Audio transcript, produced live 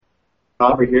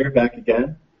Robert here, back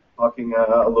again, talking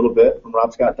a little bit from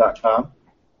robscott.com.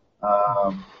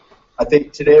 I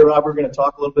think today, Rob, we're going to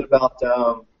talk a little bit about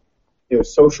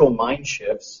social mind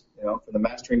shifts. From the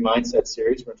Mastering Mindset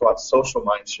series, we're going to talk about social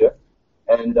mind shift.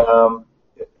 And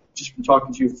just from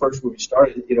talking to you first when we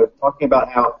started, talking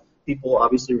about how people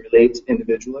obviously relate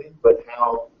individually, but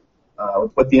how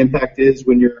what the impact is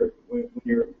when you're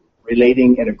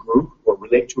relating in a group or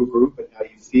relate to a group, and how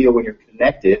you feel when you're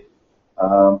connected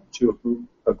to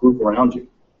a group around you,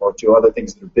 or to other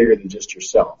things that are bigger than just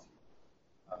yourself.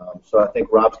 So I think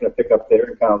Rob's going to pick up there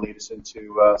and kind of lead us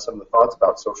into some of the thoughts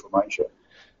about social mind shift.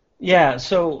 Yeah.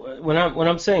 So when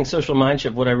I'm saying social mind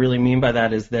shift, what I really mean by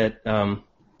that is that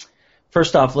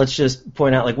first off, let's just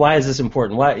point out, why is this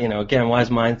important? Why is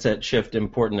mindset shift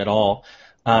important at all?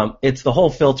 It's the whole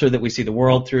filter that we see the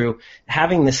world through.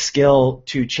 Having the skill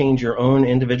to change your own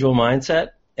individual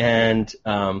mindset and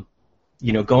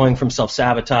going from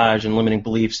self-sabotage and limiting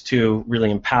beliefs to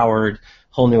really empowered,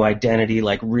 whole new identity,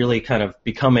 really kind of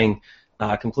becoming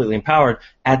completely empowered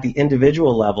at the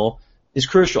individual level is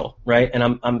crucial, right?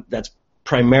 And that's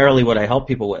primarily what I help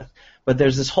people with. But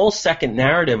there's this whole second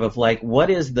narrative of what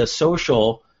is the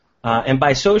social, and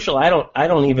by social I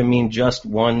don't even mean just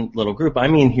one little group. I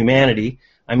mean humanity.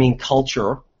 I mean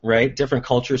culture, right? Different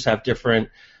cultures have different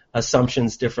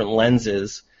assumptions, different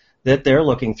lenses that they're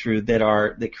looking through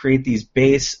that create these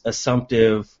base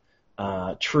assumptive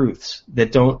truths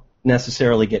that don't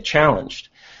necessarily get challenged.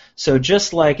 So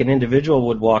just like an individual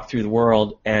would walk through the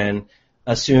world and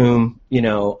assume,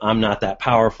 I'm not that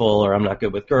powerful, or I'm not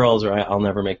good with girls, or I'll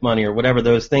never make money, or whatever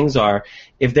those things are,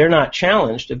 if they're not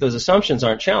challenged, if those assumptions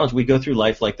aren't challenged, we go through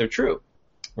life like they're true,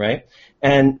 right?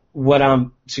 And what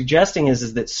I'm suggesting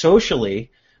is that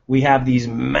socially we have these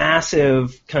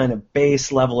massive kind of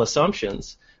base level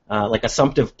assumptions, like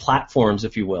assumptive platforms,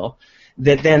 if you will,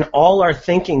 that then all our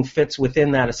thinking fits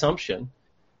within that assumption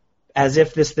as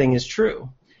if this thing is true.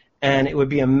 And it would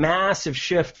be a massive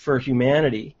shift for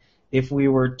humanity if we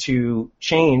were to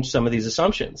change some of these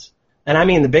assumptions. And I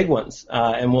mean the big ones,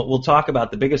 and we'll talk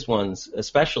about the biggest ones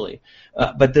especially.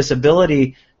 But this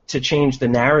ability to change the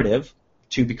narrative,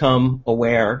 to become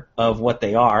aware of what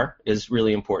they are, is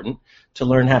really important. To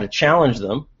learn how to challenge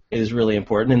them is really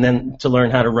important, and then to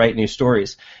learn how to write new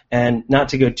stories. And not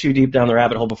to go too deep down the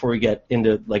rabbit hole before we get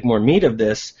into more meat of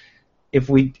this, if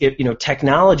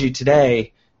technology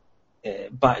today,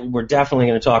 but we're definitely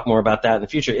going to talk more about that in the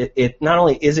future. It not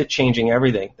only is it changing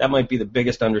everything, that might be the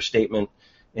biggest understatement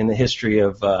in the history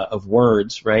of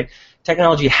words, right?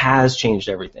 Technology has changed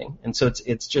everything, and so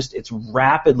it's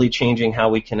rapidly changing how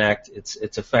we connect.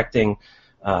 It's affecting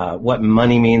what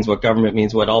money means, what government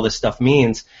means, what all this stuff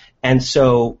means. And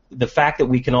so the fact that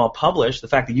we can all publish, the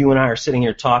fact that you and I are sitting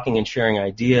here talking and sharing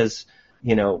ideas,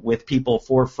 with people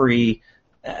for free.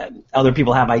 Other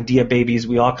people have idea babies.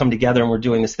 We all come together and we're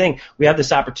doing this thing. We have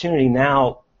this opportunity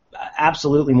now,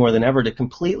 absolutely more than ever, to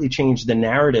completely change the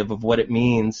narrative of what it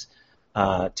means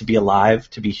to be alive,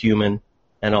 to be human,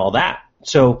 and all that.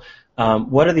 So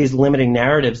what are these limiting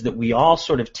narratives that we all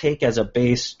sort of take as a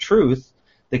base truth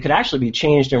that could actually be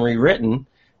changed and rewritten,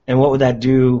 and what would that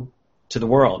do to the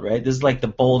world, right? This is like the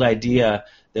bold idea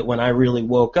that when I really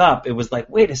woke up, it was like,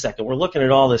 wait a second, we're looking at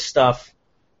all this stuff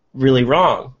really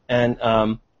wrong. And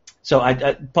so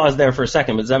I paused there for a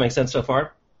second, but does that make sense so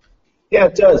far? Yeah,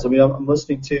 it does. I mean, I'm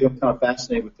listening to, I'm kind of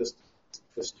fascinated with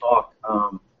this talk.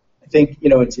 I think,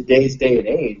 in today's day and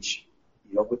age,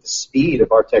 with the speed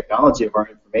of our technology, of our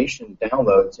information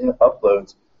downloads and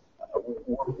uploads,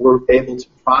 we're able to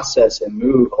process and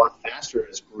move a lot faster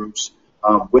as groups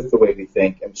with the way we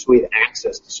think, and so we have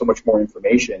access to so much more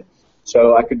information.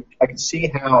 So I could see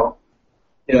how,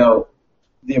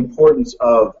 the importance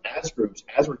of, as groups,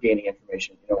 as we're gaining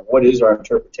information, what is our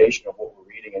interpretation of what we're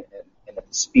reading, and at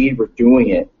the speed we're doing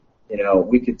it,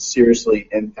 we could seriously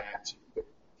impact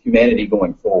humanity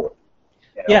going forward.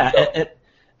 Yeah, so.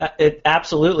 It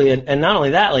absolutely, and not only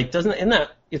that,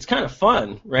 it's kind of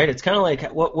fun, right? It's kind of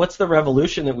like what's the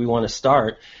revolution that we want to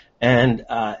start, and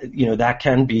that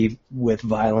can be with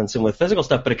violence and with physical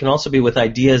stuff, but it can also be with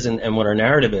ideas and what our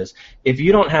narrative is. If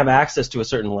you don't have access to a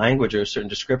certain language or a certain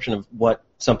description of what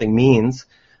something means,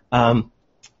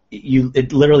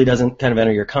 it literally doesn't kind of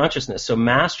enter your consciousness. So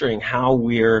mastering how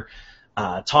we're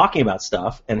talking about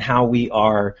stuff and how we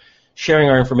are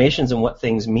sharing our informations and what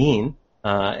things mean,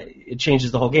 it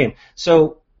changes the whole game.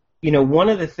 So, one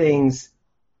of the things,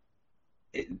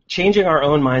 changing our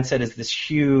own mindset is this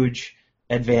huge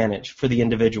advantage for the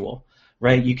individual,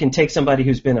 right? You can take somebody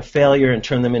who's been a failure and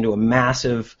turn them into a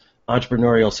massive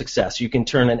entrepreneurial success. You can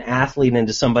turn an athlete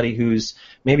into somebody who's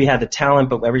maybe had the talent,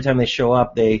 but every time they show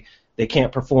up, they they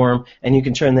can't perform, and you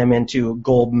can turn them into a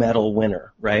gold medal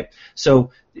winner, right?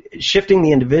 So shifting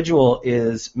the individual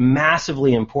is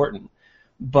massively important.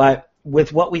 But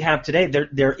with what we have today,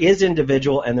 there is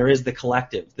individual and there is the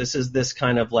collective. This is this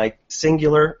kind of like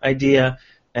singular idea,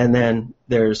 and then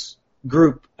there's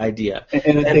group idea.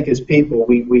 And I think as people,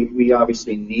 we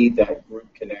obviously need that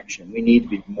group connection. We need to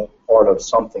be more part of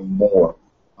something more.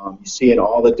 You see in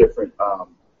all the different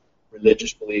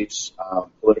religious beliefs,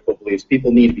 political beliefs,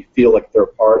 people need to feel like they're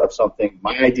part of something.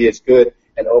 My idea is good,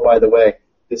 and oh, by the way,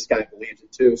 this guy believes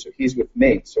it too, so he's with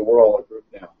me, so we're all a group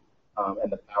now.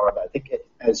 And the power of that. I think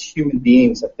as human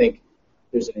beings, I think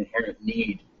there's an inherent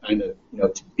need kind of,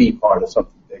 to be part of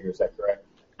something bigger. Is that correct?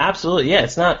 Absolutely, yeah.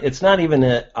 It's not even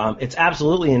it's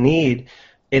absolutely a need.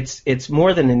 It's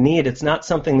more than a need. It's not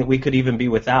something that we could even be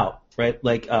without, right?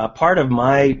 Like part of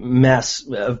my mess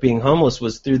of being homeless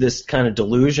was through this kind of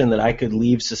delusion that I could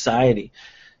leave society.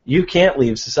 You can't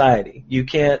leave society. You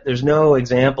can't. There's no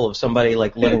example of somebody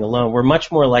like living alone. We're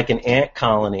much more like an ant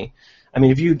colony. I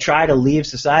mean, if you try to leave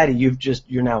society,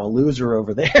 you're now a loser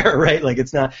over there, right? Like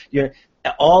it's not.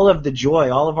 All of the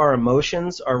joy, all of our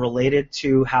emotions are related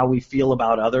to how we feel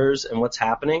about others and what's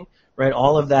happening, right?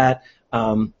 All of that.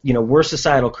 We're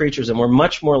societal creatures, and we're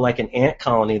much more like an ant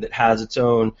colony that has its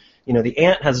own. The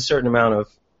ant has a certain amount of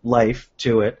life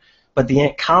to it, but the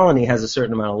ant colony has a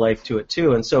certain amount of life to it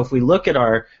too. And so if we look at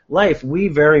our life, we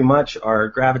very much are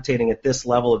gravitating at this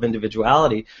level of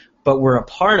individuality, but we're a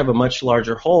part of a much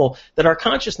larger whole that our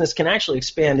consciousness can actually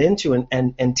expand into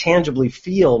and tangibly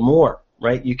feel more,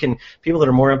 right? People that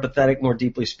are more empathetic, more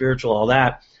deeply spiritual, all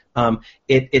that,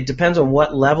 it depends on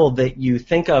what level that you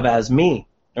think of as me,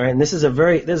 all right? And this is an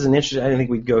interesting, I didn't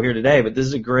think we'd go here today, but this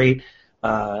is a great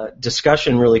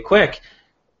discussion really quick.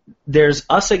 There's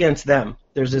us against them.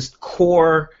 There's this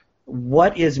core,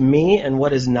 what is me and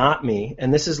what is not me,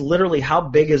 and this is literally how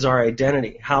big is our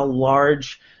identity, how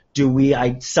large do we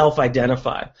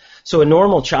self-identify. So a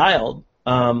normal child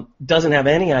doesn't have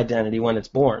any identity when it's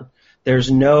born. There's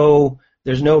no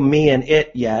me and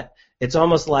it yet. It's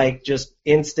almost like just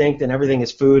instinct and everything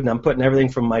is food, and I'm putting everything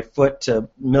from my foot to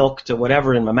milk to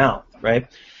whatever in my mouth, right?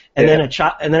 And then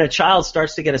a child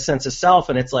starts to get a sense of self,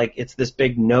 and it's like it's this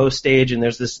big no stage, and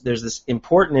there's this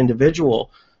important individual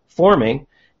forming.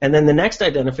 And then the next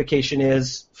identification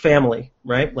is family,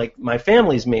 right? Like my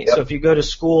family's me. Yep. So if you go to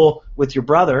school with your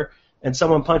brother and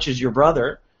someone punches your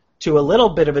brother, to a little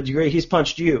bit of a degree, he's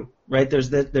punched you, right?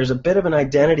 There's a bit of an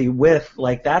identity with,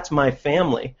 like, that's my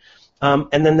family. And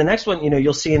then the next one,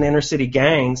 you'll see in inner city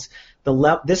gangs,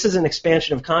 this is an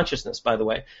expansion of consciousness, by the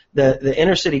way. The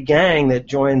inner city gang that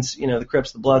joins, the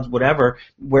Crips, the Bloods, whatever,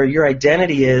 where your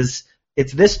identity is,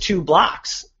 it's this 2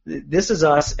 blocks. This is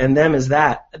us and them is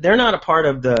that. They're not a part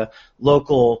of the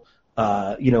local,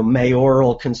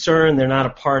 mayoral concern. They're not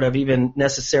a part of even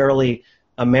necessarily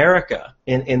America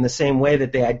in the same way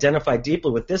that they identify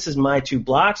deeply with, this is my 2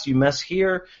 blocks. You mess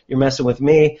here, you're messing with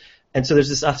me. And so there's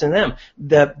this us and them.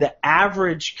 The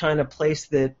average kind of place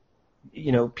that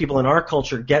people in our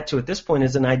culture get to at this point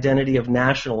is an identity of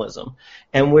nationalism.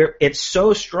 And it's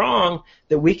so strong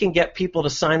that we can get people to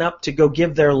sign up to go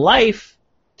give their life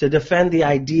to defend the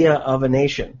idea of a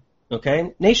nation.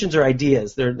 Okay, nations are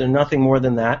ideas; they're nothing more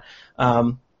than that.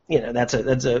 That's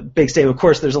a big statement. Of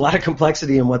course, there's a lot of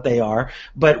complexity in what they are,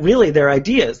 but really they're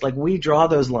ideas. Like we draw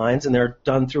those lines, and they're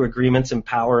done through agreements and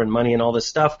power and money and all this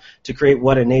stuff to create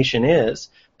what a nation is.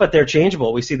 But they're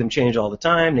changeable. We see them change all the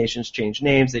time. Nations change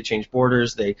names, they change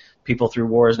borders, people through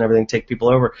wars and everything take people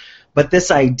over. But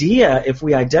this idea, if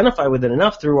we identify with it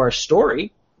enough through our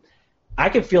story, I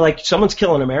could feel like someone's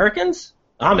killing Americans.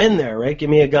 I'm in there, right? Give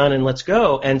me a gun and let's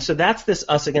go. And so that's this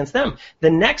us against them.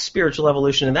 The next spiritual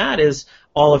evolution of that is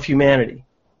all of humanity,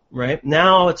 right?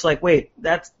 Now it's like, wait,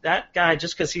 that guy,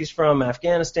 just because he's from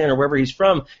Afghanistan or wherever he's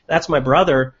from, that's my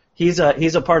brother. He's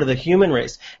a part of the human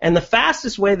race. And the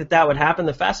fastest way that would happen,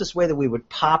 the fastest way that we would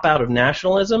pop out of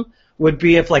nationalism would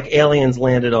be if like aliens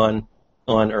landed on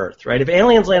Earth, right? If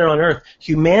aliens landed on Earth,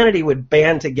 humanity would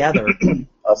band together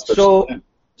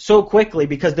so quickly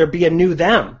because there'd be a new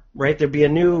them, right? There'd be a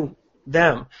new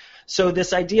them. So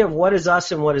this idea of what is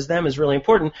us and what is them is really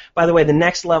important. By the way, the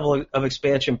next level of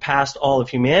expansion past all of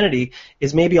humanity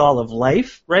is maybe all of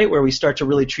life, right? Where we start to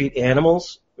really treat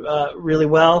animals really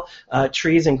well,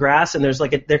 trees and grass, and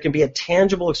there can be a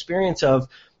tangible experience of,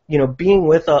 being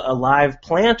with a live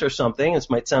plant or something. This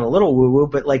might sound a little woo-woo,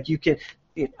 but like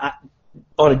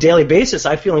on a daily basis,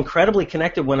 I feel incredibly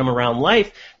connected when I'm around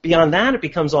life. Beyond that, it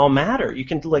becomes all matter. You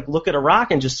can like look at a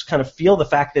rock and just kind of feel the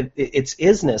fact that it's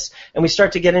isness. And we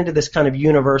start to get into this kind of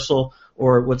universal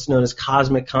or what's known as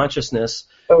cosmic consciousness,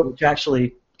 which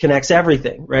actually connects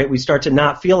everything, right? We start to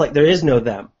not feel like there is no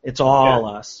them. It's all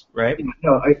us, right?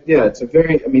 It's a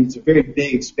very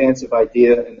big, expansive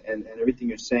idea, and everything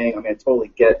you're saying. I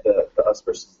totally get the us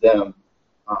versus them,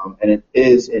 and it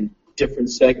is in different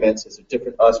segments. It's a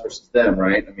different us versus them,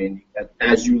 right?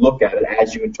 As you look at it,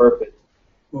 as you interpret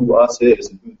who us is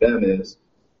and who them is.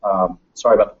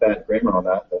 Sorry about the bad grammar on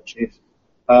that, but jeez.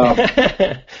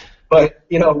 But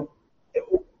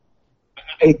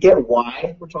I get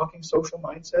why we're talking social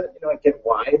mindset. I get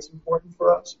why it's important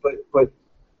for us. But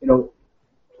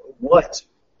what?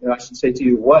 I should say to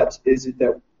you, what is it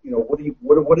that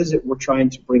what is it we're trying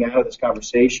to bring out of this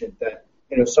conversation that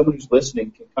someone who's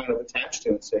listening can kind of attach to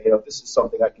and say, this is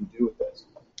something I can do with this.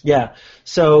 Yeah.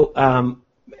 So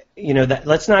that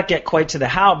let's not get quite to the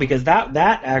how, because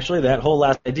that whole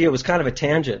last idea was kind of a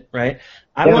tangent, right?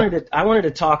 I wanted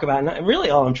to talk about, and really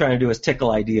all I'm trying to do is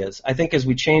tickle ideas. I think as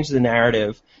we change the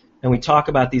narrative and we talk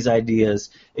about these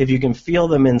ideas, if you can feel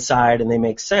them inside and they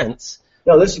make sense.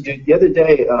 No, listen, dude. The other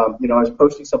day, I was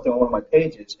posting something on one of my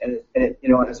pages, and it,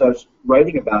 as I was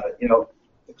writing about it,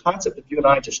 the concept of you and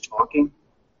I just talking.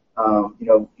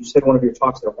 You said in one of your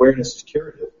talks that awareness is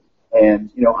curative.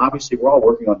 And, obviously we're all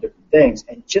working on different things,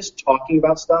 and just talking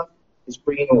about stuff is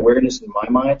bringing awareness in my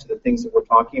mind to the things that we're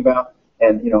talking about.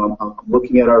 And, I'm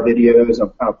looking at our videos, I'm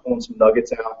kind of pulling some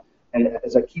nuggets out, and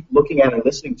as I keep looking at and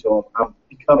listening to them, I'm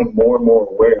becoming more and more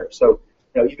aware. So,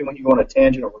 even when you go on a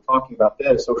tangent or we're talking about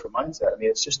this, social mindset,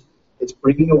 it's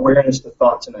bringing awareness to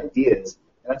thoughts and ideas,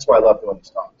 and that's why I love doing these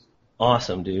talks.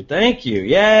 Awesome, dude. Thank you.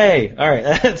 Yay. All right.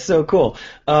 That's so cool.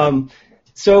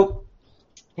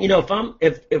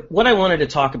 If what I wanted to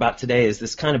talk about today is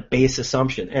this kind of base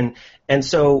assumption, and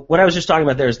so what I was just talking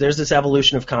about there's this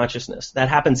evolution of consciousness that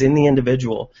happens in the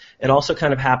individual. It also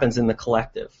kind of happens in the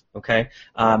collective. Okay.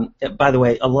 By the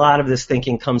way, a lot of this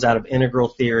thinking comes out of integral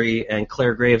theory and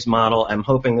Claire Graves' model. I'm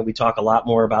hoping that we talk a lot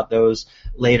more about those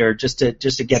later, just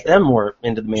to get them more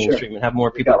into the mainstream and have more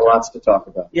people. We've got lots to talk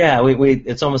about. Yeah,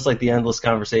 it's almost like the endless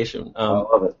conversation. I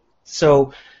love it.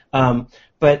 So.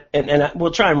 But we'll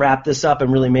try and wrap this up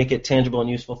and really make it tangible and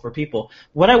useful for people.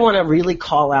 What I want to really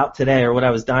call out today, or what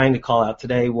I was dying to call out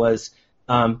today, was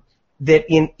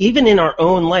that even in our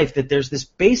own life, that there's this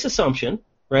base assumption,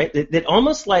 right? That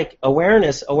almost like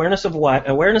awareness of what?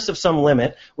 Awareness of some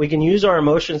limit. We can use our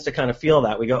emotions to kind of feel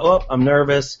that. We go, oh, I'm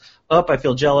nervous. Oh, I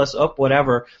feel jealous. Oh,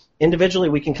 whatever. Individually,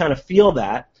 we can kind of feel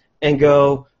that and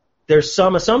go, there's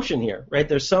some assumption here, right?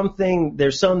 There's some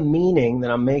meaning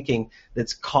that I'm making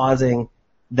that's causing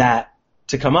that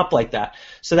to come up like that.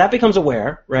 So that becomes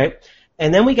aware, right?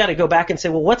 And then we got to go back and say,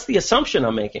 well, what's the assumption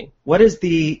I'm making? What is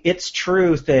the it's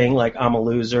true thing, like I'm a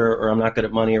loser or I'm not good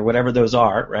at money or whatever those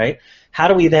are, right? How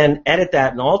do we then edit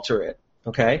that and alter it,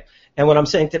 okay? And what I'm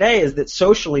saying today is that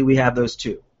socially we have those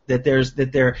two.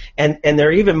 And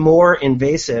they're even more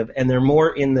invasive, and they're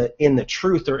more in the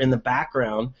truth or in the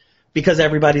background, because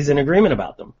everybody's in agreement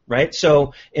about them, right?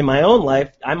 So in my own life,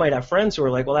 I might have friends who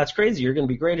are like, well, that's crazy, you're going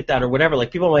to be great at that, or whatever.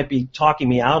 Like, people might be talking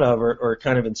me out of or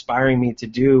kind of inspiring me to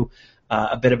do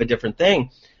a bit of a different thing.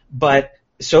 But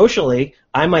socially,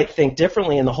 I might think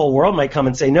differently, and the whole world might come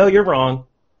and say, no, you're wrong,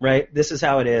 right? This is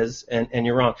how it is, and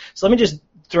you're wrong. So let me just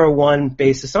throw one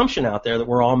base assumption out there that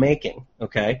we're all making,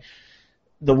 okay?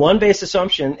 The one base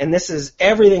assumption, and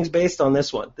everything's based on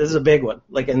this one. This is a big one.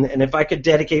 Like, and if I could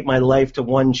dedicate my life to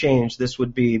one change, this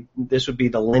would be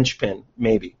the linchpin,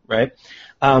 maybe, right?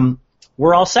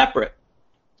 We're all separate,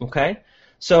 okay?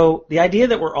 So the idea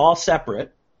that we're all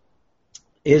separate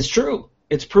is true.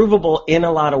 It's provable in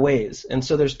a lot of ways. And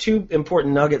so there's two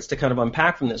important nuggets to kind of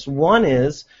unpack from this. One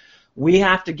is we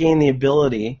have to gain the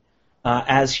ability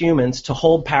as humans to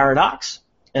hold paradox.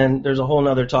 And there's a whole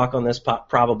other talk on this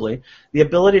probably. The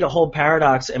ability to hold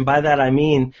paradox, and by that I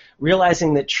mean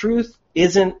realizing that truth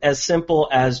isn't as simple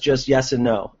as just yes and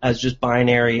no, as just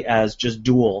binary, as just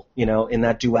dual, in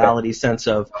that duality sense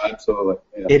of absolutely.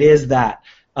 Yeah. It is that.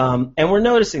 And we're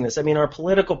noticing this. Our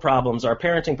political problems, our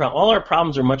parenting problems, all our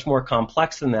problems are much more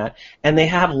complex than that, and they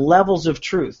have levels of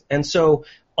truth. And so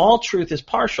all truth is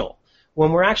partial.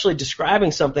 When we're actually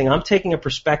describing something, I'm taking a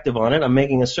perspective on it, I'm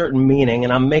making a certain meaning,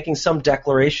 and I'm making some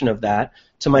declaration of that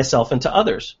to myself and to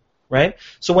others, right?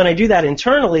 So when I do that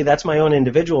internally, that's my own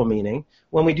individual meaning.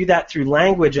 When we do that through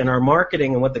language and our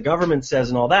marketing and what the government says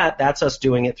and all that, that's us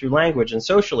doing it through language and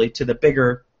socially to the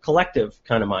bigger collective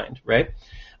kind of mind, right?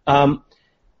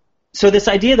 So this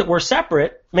idea that we're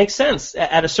separate makes sense.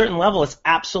 At a certain level, it's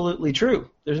absolutely true.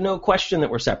 There's no question that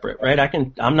we're separate, right?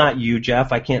 I'm not you,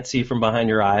 Jeff. I can't see from behind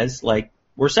your eyes. Like,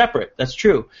 we're separate. That's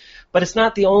true. But it's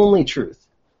not the only truth.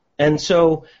 And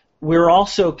so we're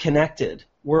also connected.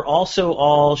 We're also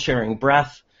all sharing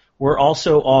breath. We're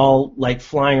also all like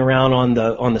flying around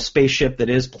on the spaceship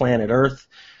that is planet Earth.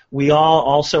 We all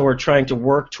also are trying to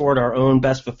work toward our own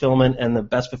best fulfillment and the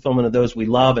best fulfillment of those we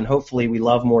love, and hopefully we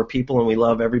love more people and we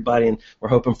love everybody, and we're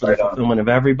hoping for the fulfillment of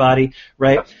everybody,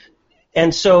 right? Yeah.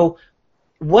 And so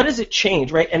what does it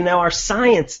change, right? And now our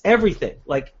science, everything,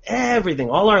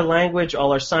 all our language,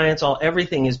 all our science,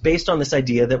 everything is based on this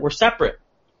idea that we're separate.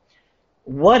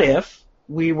 What if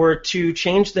we were to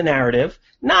change the narrative,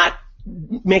 not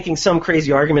making some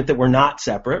crazy argument that we're not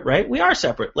separate, right? We are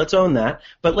separate. Let's own that.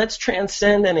 But let's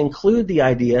transcend and include the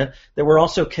idea that we're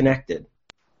also connected,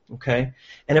 okay?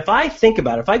 And if I think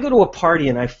about it, if I go to a party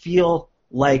and I feel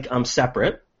like I'm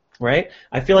separate, right?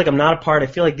 I feel like I'm not a part. I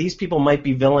feel like these people might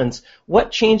be villains. What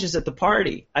changes at the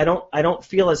party? I don't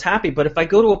feel as happy. But if I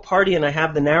go to a party and I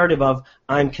have the narrative of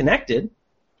I'm connected,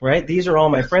 right? These are all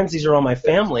my friends. These are all my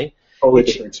family. Totally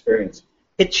different experience.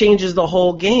 It changes the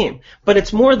whole game. But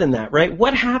it's more than that, right?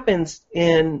 What happens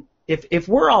if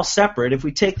we're all separate, if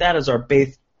we take that as our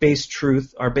base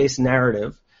truth, our base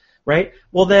narrative, right?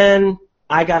 Well, then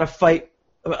I got to fight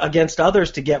against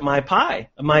others to get my pie.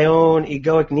 My own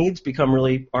egoic needs become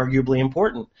really arguably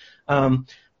important.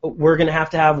 We're going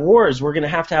to have wars. We're going to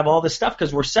have all this stuff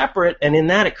because we're separate, and in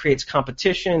that it creates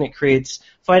competition. It creates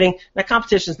fighting. That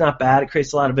competition is not bad. It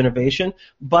creates a lot of innovation,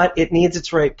 but it needs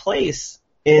its right place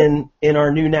in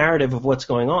our new narrative of what's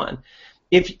going on.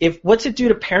 If what's it do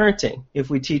to parenting if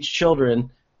we teach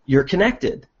children you're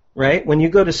connected, right? When you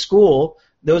go to school,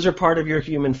 those are part of your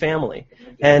human family.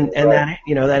 And right.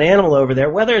 that animal over there,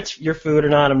 whether it's your food or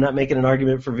not, I'm not making an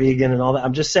argument for vegan and all that.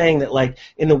 I'm just saying that like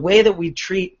in the way that we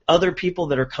treat other people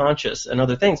that are conscious and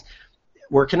other things,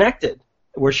 we're connected.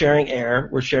 We're sharing air,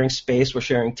 we're sharing space, we're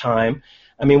sharing time.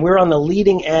 I mean, we're on the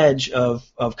leading edge of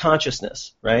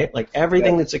consciousness, right? Like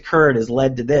everything that's occurred has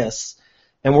led to this,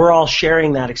 and we're all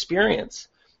sharing that experience.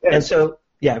 Yeah, and so,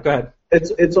 yeah, go ahead.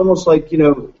 It's almost like,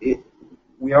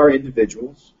 we are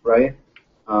individuals, right?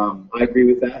 I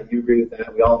agree with that. You agree with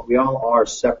that. We all are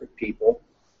separate people,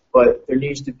 but there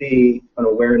needs to be an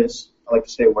awareness. I like to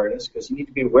say awareness because you need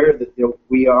to be aware that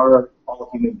we are all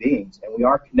human beings and we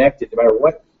are connected. No matter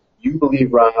what you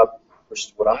believe, Rob,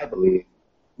 versus what I believe,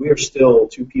 we are still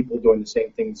two people doing the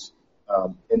same things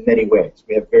in many ways.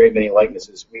 We have very many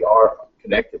likenesses. We are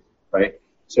connected, right?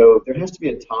 So there has to be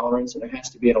a tolerance and there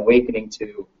has to be an awakening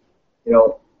to,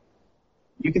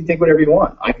 you can think whatever you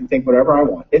want. I can think whatever I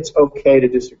want. It's okay to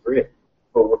disagree,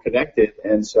 but we're connected,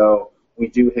 and so we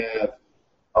do have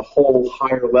a whole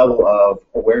higher level of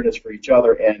awareness for each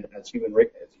other. And as human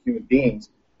beings,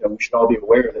 we should all be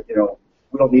aware that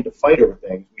we don't need to fight over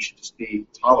things. We should just be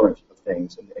tolerant of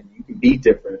things, and you can be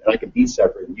different, and I can be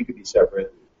separate, and you can be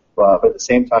separate. But at the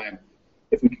same time,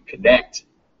 if we could connect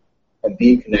and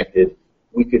be connected,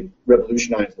 we could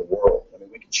revolutionize the world. I mean,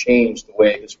 we could change the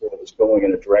way this world is going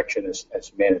in a direction as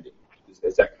humanity.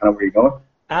 Is that kind of where you're going?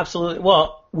 Absolutely.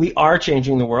 Well, we are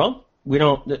changing the world.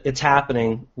 It's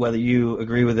happening whether you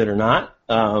agree with it or not,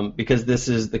 because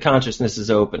the consciousness is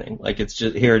opening. Like it's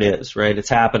just, here it is, right? It's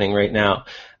happening right now.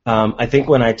 I think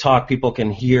when I talk, people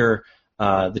can hear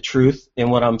the truth in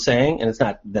what I'm saying, and it's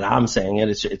not that I'm saying it,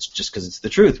 it's just because it's the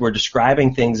truth. We're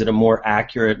describing things at a more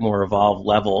accurate, more evolved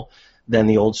level than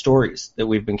the old stories that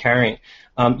we've been carrying.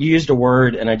 You used a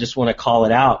word, and I just want to call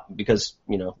it out because,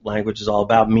 language is all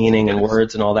about meaning and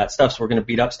words and all that stuff, so we're going to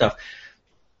beat up stuff.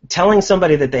 Telling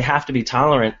somebody that they have to be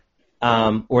tolerant,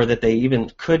 or that they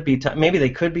even could be, maybe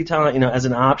they could be tolerant, as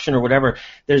an option or whatever.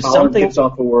 There's something. Gives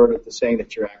off a word at the saying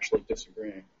that you're actually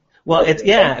disagreeing. Well, it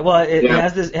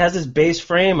has this base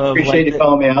frame of. Appreciate you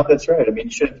calling me out. That's right. I mean,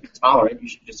 you shouldn't be tolerant. You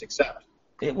should just accept.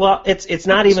 It's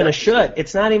not even a should.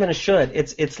 It's not even a should.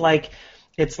 It's like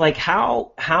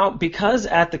how because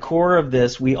at the core of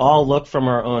this we all look from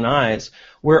our own eyes.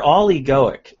 We're all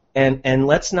egoic, and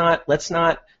let's not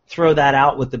throw that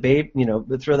out with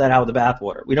the throw that out with the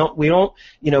bathwater. We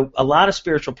don't a lot of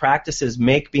spiritual practices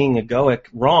make being egoic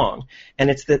wrong, and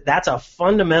that's a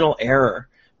fundamental error.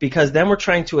 Because then we're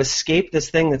trying to escape this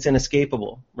thing that's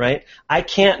inescapable, right? I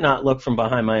can't not look from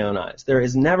behind my own eyes. There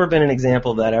has never been an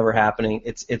example of that ever happening.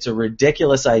 It's a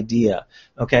ridiculous idea,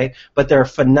 okay? But there are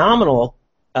phenomenal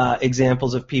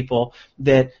examples of people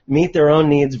that meet their own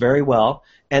needs very well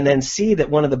and then see that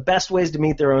one of the best ways to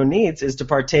meet their own needs is to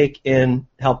partake in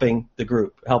helping the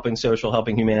group, helping social,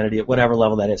 helping humanity at whatever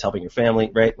level that is, helping your family,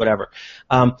 right, whatever.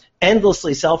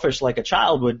 Endlessly selfish like a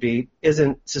child would be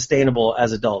isn't sustainable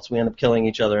as adults. We end up killing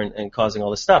each other and causing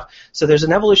all this stuff. So there's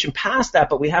an evolution past that,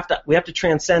 but we have to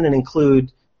transcend and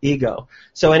include ego.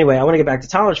 So anyway, I want to get back to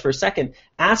tolerance for a second.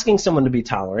 Asking someone to be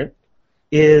tolerant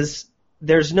is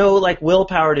there's no like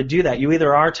willpower to do that. You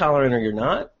either are tolerant or you're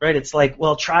not, right? It's like,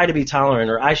 well, try to be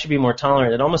tolerant, or I should be more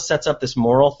tolerant. It almost sets up this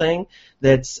moral thing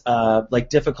that's like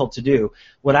difficult to do.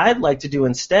 What I'd like to do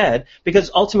instead, because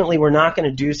ultimately we're not going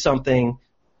to do something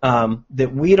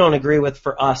that we don't agree with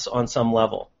for us on some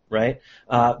level, right?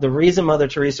 The reason Mother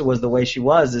Teresa was the way she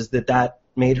was is that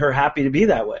made her happy to be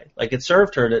that way. Like it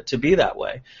served her to be that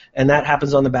way. And that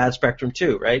happens on the bad spectrum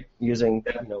too, right? Using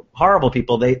horrible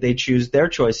people, they choose their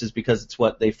choices because it's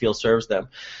what they feel serves them.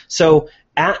 So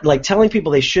like telling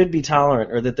people they should be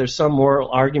tolerant or that there's some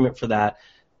moral argument for that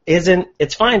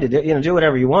it's fine to do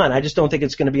whatever you want. I just don't think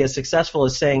it's going to be as successful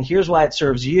as saying here's why it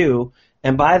serves you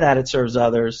and by that it serves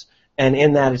others. And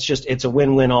in that, it's a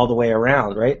win-win all the way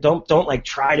around, right? Don't like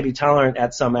try to be tolerant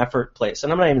at some effort place.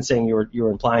 And I'm not even saying you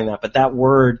were implying that, but that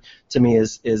word to me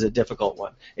is a difficult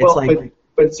one. It's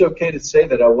but it's okay to say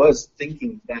that I was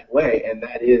thinking that way, and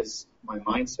that is my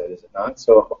mindset, is it not?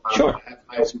 So sure.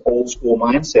 I have some old school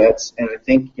mindsets, and I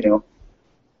think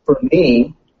for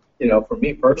me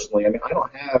personally, I mean, I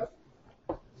don't have.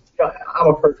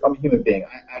 I'm a human being.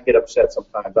 I get upset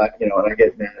sometimes, and I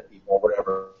get mad at people or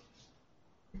whatever.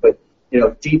 But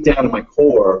deep down in my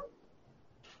core.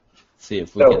 Let's see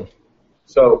if we can.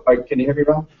 So, can you hear me,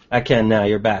 Rob? I can now.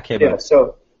 You're back. Hey, yeah. bud.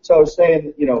 So I was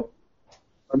saying,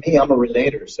 for me, I'm a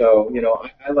relator. So,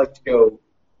 I like to go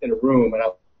in a room and I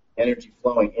have energy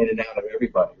flowing in and out of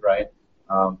everybody, right?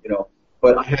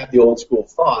 But I have the old school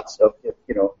thoughts of,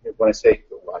 when I say,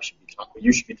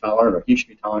 you should be tolerant or he should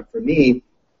be tolerant. For me,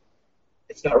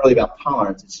 it's not really about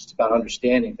tolerance. It's just about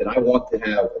understanding that I want to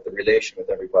have the relation with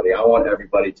everybody. I want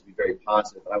everybody to be very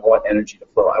positive. I want energy to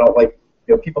flow. I don't like,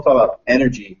 people talk about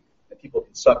energy, and people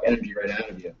can suck energy right out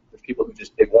of you. There's people who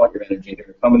they want your energy. They're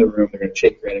going to come in the room. They're going to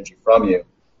take your energy from you.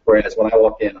 Whereas when I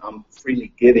walk in, I'm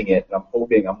freely giving it, and I'm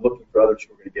looking for others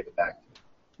who are going to give it back to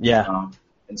me. Yeah.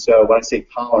 And so when I say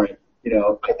tolerant,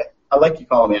 I like you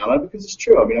calling me out on it because it's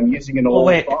true. I mean, I'm using an old. Well,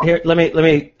 wait. Here, let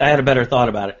me. I had a better thought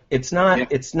about it. It's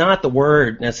not the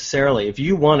word necessarily. If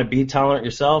you want to be tolerant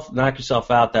yourself, knock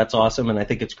yourself out. That's awesome, and I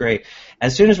think it's great.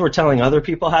 As soon as we're telling other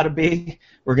people how to be,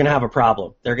 we're going to have a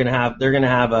problem. They're going to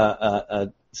have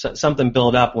a something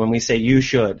build up when we say you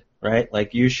should, right?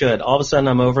 Like you should. All of a sudden,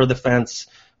 I'm over the fence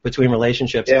between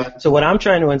relationships. Yeah. So what I'm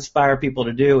trying to inspire people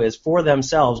to do is for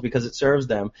themselves, because it serves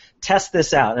them, test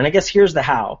this out. And I guess here's the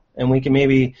how, and we can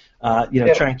maybe try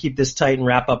and keep this tight and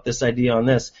wrap up this idea on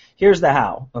this. Here's the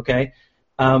how, okay?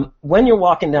 When you're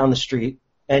walking down the street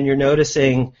and you're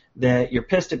noticing that you're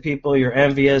pissed at people, you're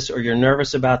envious, or you're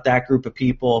nervous about that group of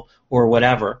people or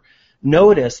whatever,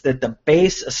 notice that the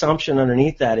base assumption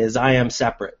underneath that is I am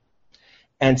separate.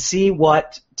 And see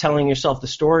what telling yourself the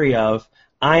story of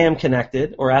I am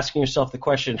connected, or asking yourself the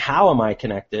question, how am I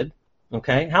connected?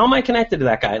 Okay? How am I connected to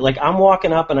that guy? Like, I'm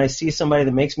walking up and I see somebody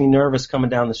that makes me nervous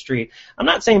coming down the street. I'm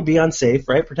not saying be unsafe,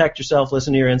 right? Protect yourself,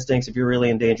 listen to your instincts. If you're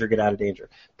really in danger, get out of danger.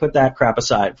 Put that crap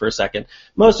aside for a second.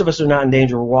 Most of us are not in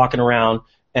danger. We're walking around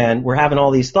and we're having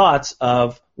all these thoughts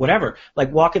of whatever,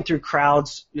 like walking through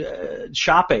crowds,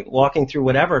 shopping, walking through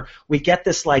whatever. We get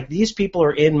this like, these people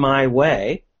are in my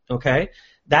way, okay?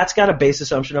 That's got a base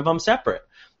assumption of I'm separate.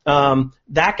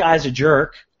 That guy's a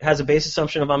jerk, has a base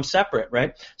assumption of I'm separate,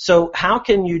 right? So how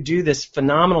can you do this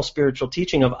phenomenal spiritual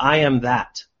teaching of I am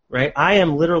that, right? I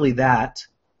am literally that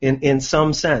in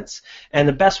some sense. And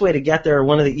the best way to get there,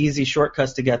 one of the easy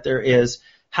shortcuts to get there is,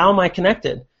 how am I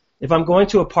connected? If I'm going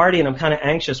to a party and I'm kind of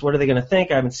anxious, what are they going to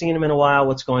think? I haven't seen them in a while.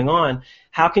 What's going on?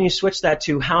 How can you switch that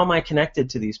to how am I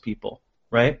connected to these people,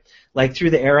 right? Like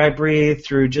through the air I breathe,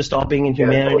 through just all being in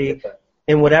humanity.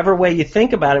 In whatever way you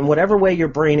think about it, in whatever way your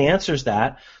brain answers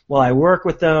that, well, I work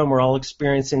with them, we're all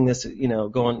experiencing this,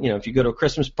 going, if you go to a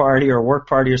Christmas party or a work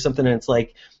party or something, and it's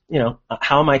like,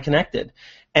 how am I connected?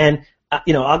 And,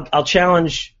 I'll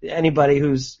challenge anybody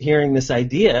who's hearing this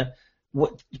idea,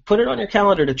 put it on your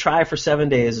calendar to try for 7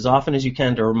 days as often as you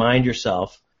can to remind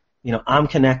yourself, I'm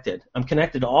connected. I'm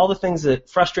connected to all the things that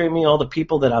frustrate me, all the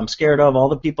people that I'm scared of, all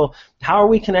the people. How are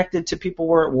we connected to people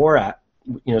we're at war at?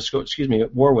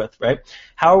 At war with, right?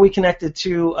 How are we connected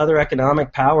to other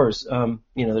economic powers?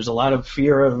 There's a lot of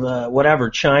fear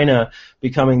of China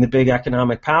becoming the big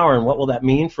economic power, and what will that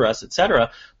mean for us, et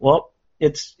cetera. Well,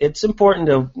 it's important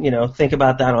to think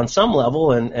about that on some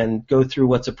level and go through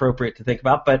what's appropriate to think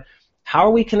about. But how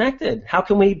are we connected? How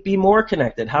can we be more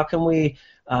connected? How can we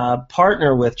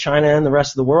partner with China and the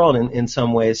rest of the world in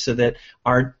some ways so that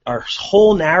our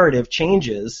whole narrative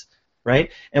changes?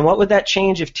 Right? And what would that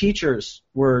change if teachers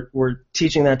were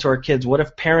teaching that to our kids? What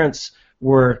if parents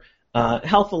were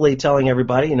healthily telling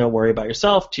everybody, worry about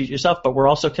yourself, teach yourself, but we're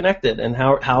also connected. And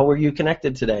how were you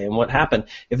connected today and what happened?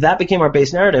 If that became our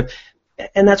base narrative,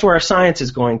 and that's where our science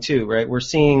is going too, right? We're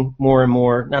seeing more and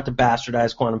more, not to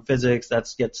bastardize quantum physics, that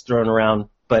gets thrown around,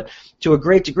 but to a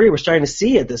great degree, we're starting to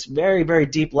see at this very, very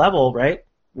deep level, right?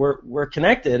 We're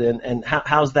connected, and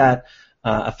how's that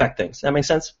affect things? Does that make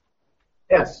sense?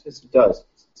 Yes, it does.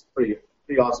 It's pretty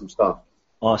awesome stuff.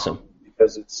 Awesome.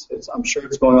 Because it's I'm sure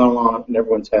it's going on in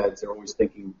everyone's heads. They're always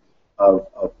thinking of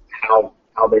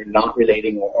how they're not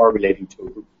relating or are relating to a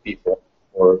group of people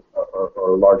or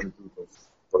a larger group of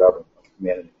whatever, of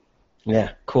humanity.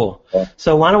 Yeah, cool. Yeah.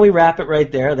 So why don't we wrap it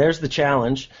right there? There's the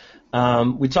challenge.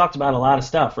 We talked about a lot of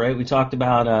stuff, right? We talked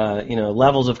about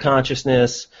levels of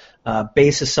consciousness,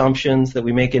 base assumptions that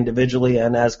we make individually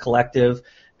and as collective.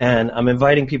 And I'm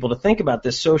inviting people to think about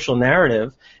this social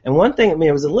narrative. And one thing,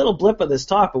 it was a little blip of this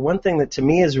talk, but one thing that to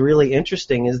me is really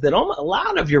interesting is that a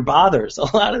lot of your bothers,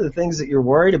 a lot of the things that you're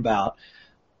worried about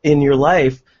in your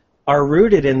life are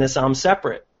rooted in this I'm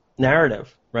separate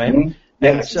narrative, right? Mm-hmm. Yeah,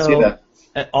 and I can see that.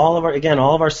 all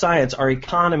of our science, our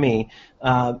economy,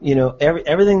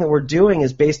 everything that we're doing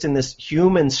is based in this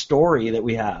human story that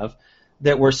we have,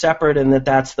 that we're separate and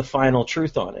that's the final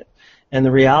truth on it. And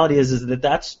the reality is that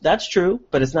that's true,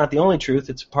 but it's not the only truth.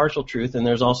 It's a partial truth, and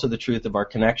there's also the truth of our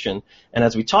connection. And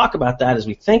as we talk about that, as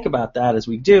we think about that, as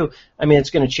we do, it's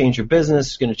going to change your business,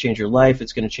 it's going to change your life,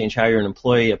 it's going to change how you're an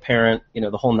employee, a parent,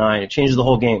 the whole nine. It changes the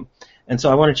whole game. And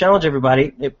so I want to challenge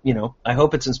everybody. I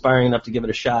hope it's inspiring enough to give it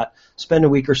a shot. Spend a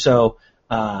week or so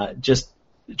just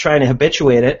trying to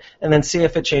habituate it, and then see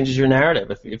if it changes your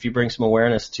narrative. If you bring some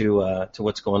awareness to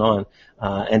what's going on,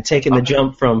 and taking the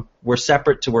jump from we're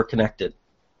separate to we're connected.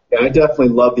 Yeah, I definitely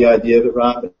love the idea of it,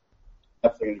 Rob. I'm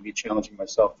definitely going to be challenging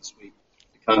myself this week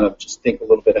to kind of just think a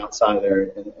little bit outside of there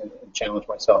and challenge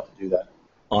myself to do that.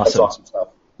 Awesome. That's awesome stuff.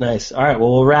 Nice. All right.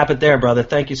 Well, we'll wrap it there, brother.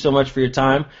 Thank you so much for your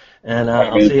time, and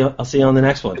I'll see you on the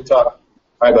next one. Good talk.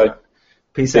 Bye, buddy.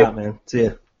 Peace out, man. See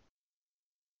ya.